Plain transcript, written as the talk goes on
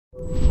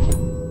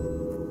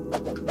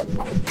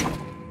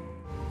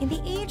In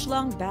the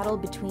age-long battle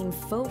between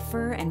faux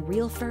fur and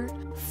real fur,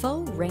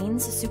 faux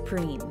reigns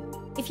supreme.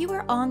 If you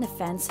are on the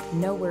fence,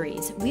 no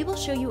worries. We will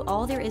show you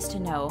all there is to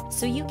know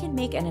so you can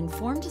make an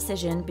informed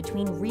decision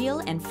between real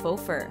and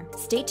faux fur.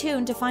 Stay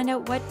tuned to find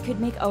out what could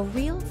make a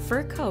real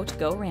fur coat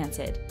go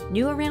rancid.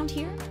 New around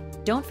here?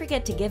 Don't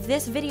forget to give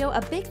this video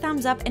a big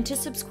thumbs up and to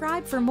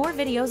subscribe for more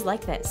videos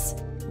like this.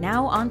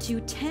 Now on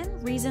to 10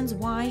 reasons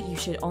why you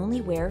should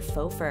only wear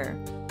faux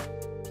fur.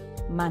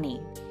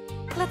 Money.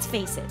 Let's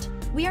face it,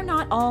 we are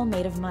not all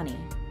made of money.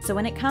 So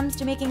when it comes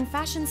to making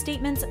fashion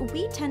statements,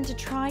 we tend to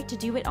try to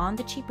do it on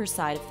the cheaper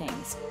side of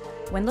things.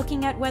 When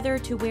looking at whether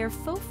to wear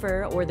faux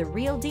fur or the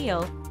real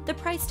deal, the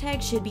price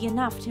tag should be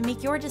enough to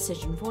make your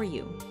decision for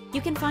you.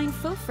 You can find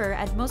faux fur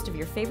at most of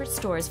your favorite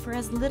stores for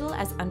as little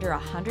as under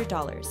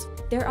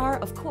 $100. There are,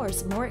 of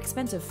course, more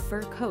expensive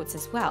fur coats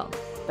as well,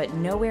 but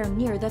nowhere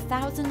near the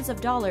thousands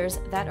of dollars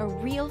that a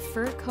real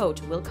fur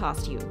coat will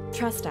cost you.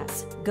 Trust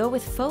us, go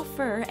with faux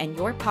fur and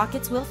your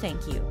pockets will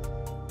thank you.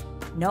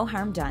 No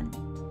harm done.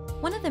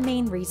 One of the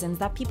main reasons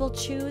that people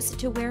choose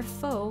to wear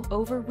faux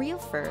over real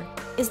fur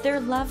is their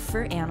love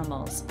for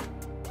animals.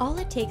 All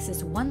it takes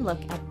is one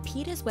look at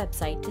PETA's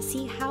website to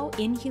see how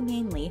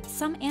inhumanely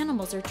some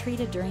animals are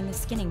treated during the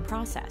skinning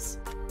process.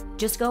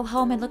 Just go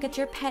home and look at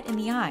your pet in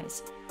the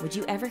eyes. Would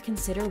you ever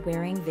consider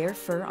wearing their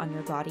fur on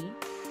your body?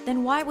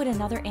 Then why would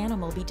another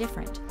animal be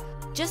different?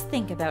 Just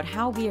think about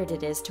how weird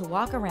it is to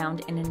walk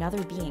around in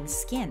another being's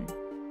skin.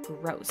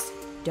 Gross.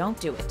 Don't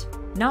do it.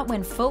 Not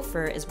when faux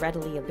fur is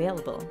readily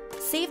available.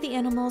 Save the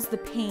animals the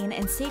pain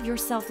and save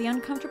yourself the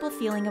uncomfortable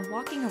feeling of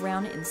walking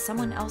around in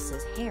someone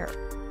else's hair.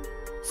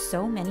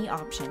 So many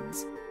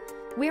options.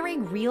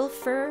 Wearing real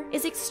fur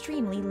is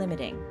extremely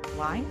limiting.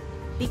 Why?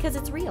 Because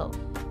it's real.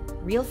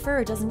 Real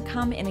fur doesn't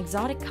come in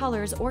exotic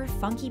colors or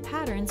funky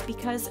patterns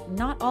because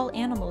not all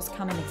animals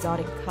come in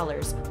exotic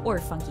colors or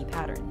funky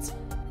patterns.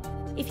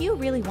 If you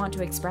really want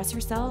to express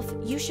yourself,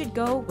 you should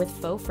go with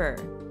faux fur.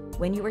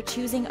 When you are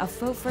choosing a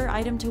faux fur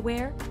item to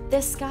wear,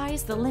 the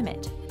sky's the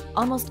limit.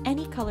 Almost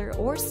any color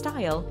or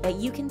style that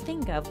you can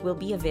think of will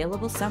be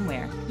available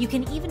somewhere. You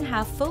can even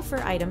have faux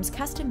fur items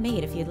custom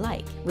made if you'd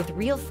like. With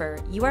real fur,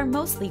 you are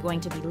mostly going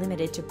to be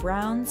limited to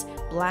browns,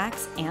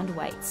 blacks, and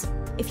whites.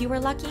 If you are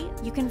lucky,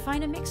 you can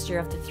find a mixture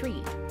of the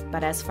three.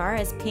 But as far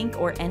as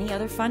pink or any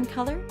other fun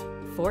color,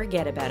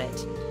 forget about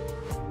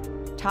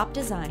it. Top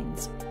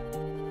designs.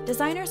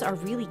 Designers are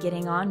really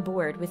getting on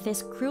board with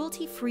this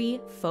cruelty-free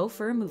faux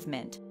fur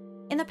movement.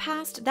 In the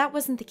past, that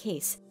wasn't the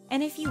case,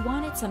 and if you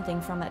wanted something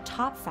from a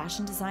top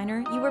fashion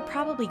designer, you were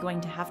probably going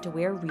to have to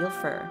wear real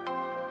fur.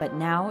 But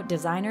now,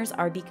 designers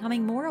are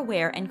becoming more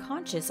aware and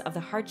conscious of the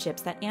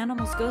hardships that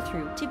animals go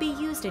through to be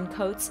used in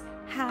coats,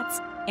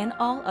 hats, and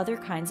all other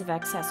kinds of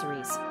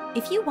accessories.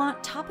 If you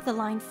want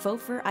top-of-the-line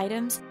faux fur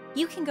items,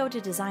 you can go to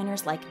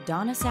designers like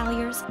Donna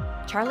Salyers,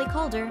 Charlie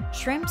Calder,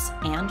 Shrimps,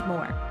 and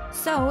more.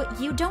 So,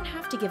 you don't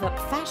have to give up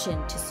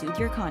fashion to soothe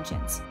your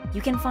conscience.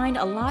 You can find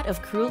a lot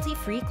of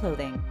cruelty-free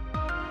clothing.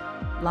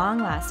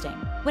 Long-lasting.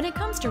 When it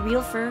comes to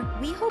real fur,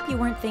 we hope you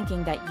weren't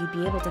thinking that you'd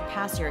be able to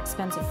pass your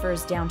expensive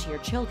furs down to your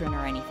children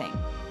or anything.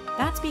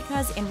 That's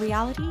because, in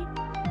reality,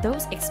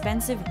 those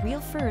expensive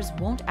real furs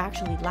won't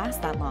actually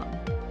last that long.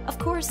 Of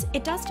course,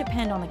 it does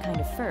depend on the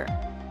kind of fur.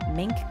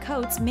 Mink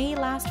coats may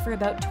last for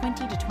about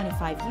 20 to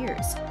 25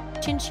 years.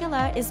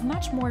 Chinchilla is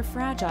much more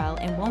fragile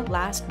and won't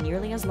last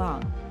nearly as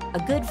long.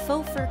 A good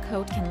faux fur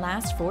coat can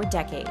last for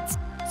decades.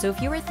 So if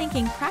you were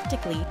thinking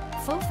practically,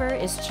 faux fur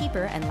is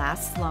cheaper and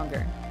lasts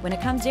longer. When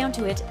it comes down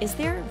to it, is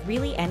there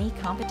really any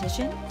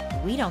competition?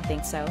 We don't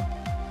think so.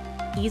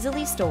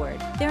 Easily stored.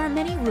 There are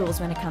many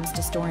rules when it comes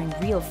to storing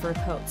real fur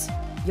coats.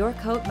 Your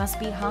coat must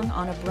be hung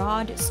on a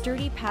broad,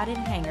 sturdy padded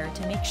hanger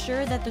to make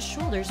sure that the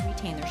shoulders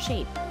retain their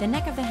shape. The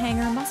neck of the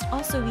hanger must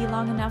also be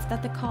long enough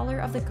that the collar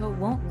of the coat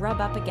won't rub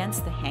up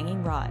against the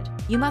hanging rod.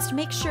 You must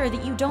make sure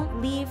that you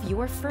don't leave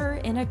your fur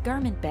in a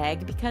garment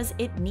bag because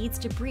it needs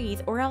to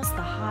breathe or else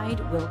the hide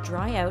will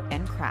dry out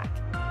and crack.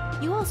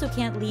 You also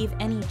can't leave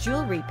any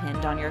jewelry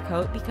pinned on your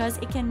coat because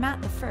it can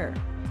mat the fur.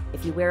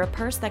 If you wear a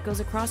purse that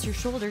goes across your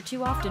shoulder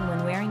too often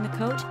when wearing the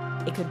coat,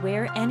 it could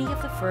wear any of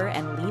the fur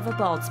and leave a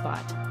bald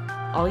spot.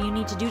 All you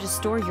need to do to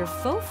store your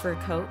faux fur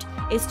coat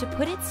is to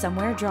put it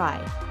somewhere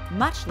dry,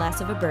 much less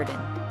of a burden.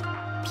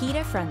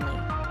 PETA friendly.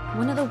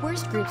 One of the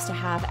worst groups to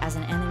have as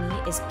an enemy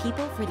is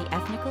People for the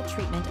Ethnical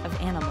Treatment of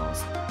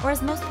Animals, or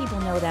as most people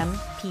know them,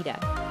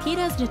 PETA.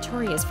 PETA is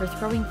notorious for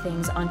throwing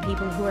things on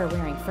people who are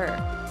wearing fur.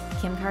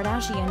 Kim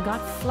Kardashian got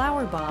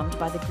flower bombed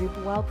by the group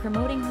while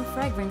promoting her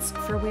fragrance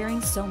for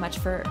wearing so much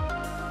fur.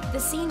 The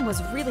scene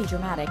was really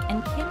dramatic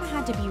and Kim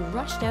had to be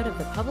rushed out of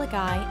the public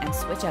eye and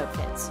switch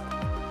outfits.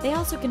 They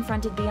also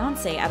confronted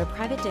Beyoncé at a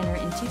private dinner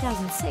in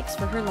 2006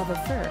 for her love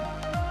of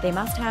fur. They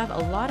must have a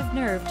lot of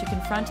nerve to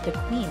confront the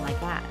queen like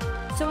that.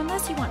 So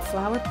unless you want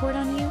flour poured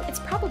on you, it's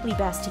probably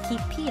best to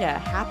keep PETA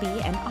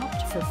happy and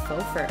opt for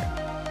faux fur.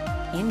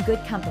 In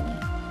good company.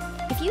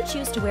 If you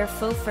choose to wear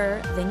faux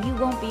fur, then you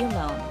won't be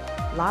alone.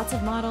 Lots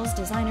of models,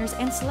 designers,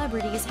 and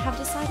celebrities have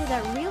decided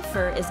that real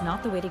fur is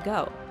not the way to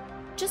go.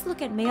 Just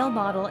look at male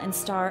model and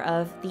star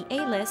of the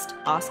A-list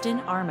Austin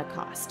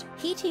Armacost.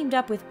 He teamed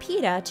up with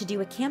PETA to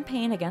do a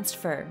campaign against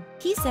fur.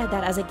 He said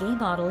that as a gay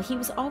model, he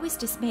was always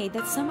dismayed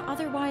that some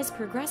otherwise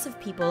progressive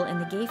people in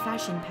the gay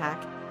fashion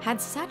pack had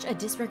such a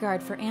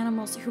disregard for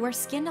animals who are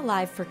skinned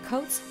alive for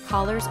coats,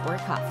 collars, or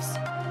cuffs.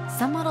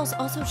 Some models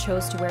also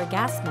chose to wear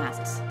gas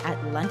masks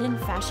at London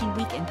Fashion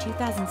Week in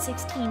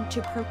 2016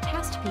 to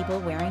protest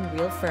people wearing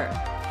real fur.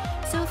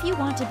 So if you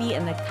want to be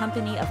in the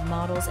company of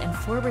models and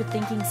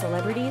forward-thinking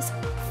celebrities,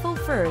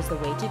 faux fur is the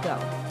way to go.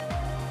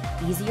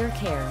 Easier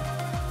care.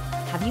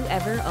 Have you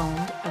ever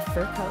owned a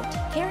fur coat?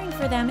 Caring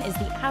for them is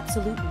the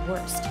absolute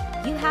worst.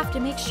 You have to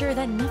make sure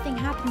that nothing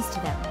happens to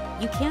them.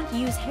 You can't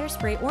use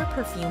hairspray or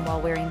perfume while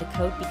wearing the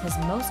coat because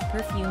most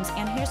perfumes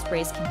and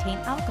hairsprays contain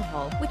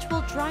alcohol, which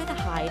will dry the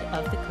hide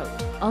of the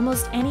coat.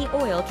 Almost any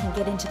oil can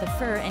get into the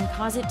fur and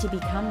cause it to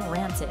become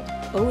rancid.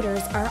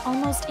 Odors are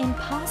almost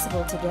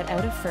impossible to get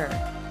out of fur.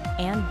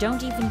 And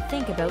don't even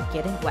think about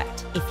getting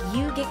wet. If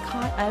you get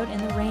caught out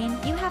in the rain,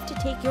 you have to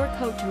take your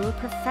coat to a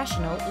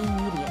professional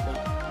immediately.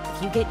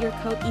 If you get your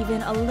coat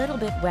even a little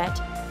bit wet,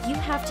 you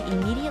have to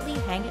immediately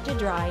hang it to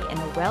dry in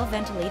a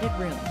well-ventilated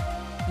room.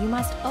 You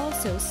must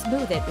also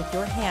smooth it with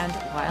your hand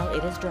while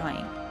it is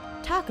drying.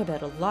 Talk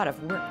about a lot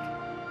of work.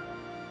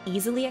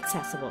 Easily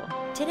accessible.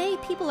 Today,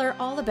 people are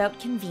all about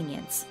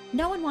convenience.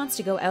 No one wants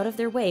to go out of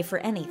their way for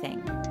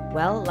anything.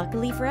 Well,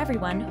 luckily for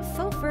everyone,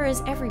 faux fur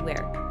is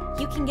everywhere.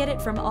 You can get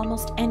it from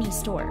almost any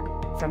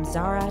store. From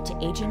Zara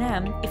to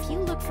H&M, if you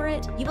look for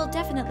it, you will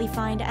definitely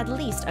find at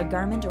least a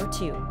garment or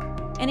two.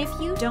 And if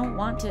you don't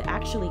want to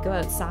actually go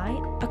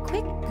outside, a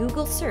quick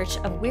Google search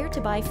of where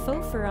to buy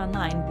faux fur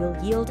online will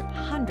yield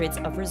hundreds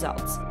of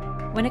results.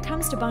 When it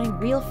comes to buying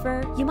real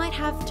fur, you might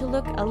have to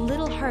look a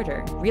little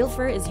harder. Real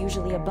fur is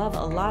usually above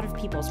a lot of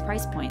people's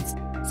price points,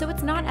 so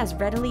it's not as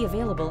readily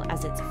available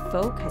as its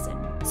faux cousin.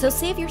 So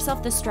save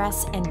yourself the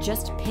stress and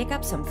just pick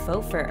up some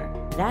faux fur.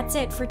 That's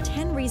it for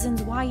 10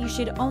 reasons why you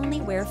should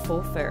only wear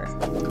faux fur.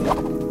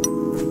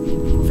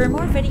 For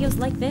more videos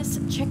like this,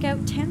 check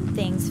out 10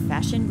 things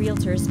fashion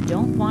realtors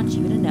don't want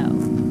you to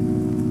know.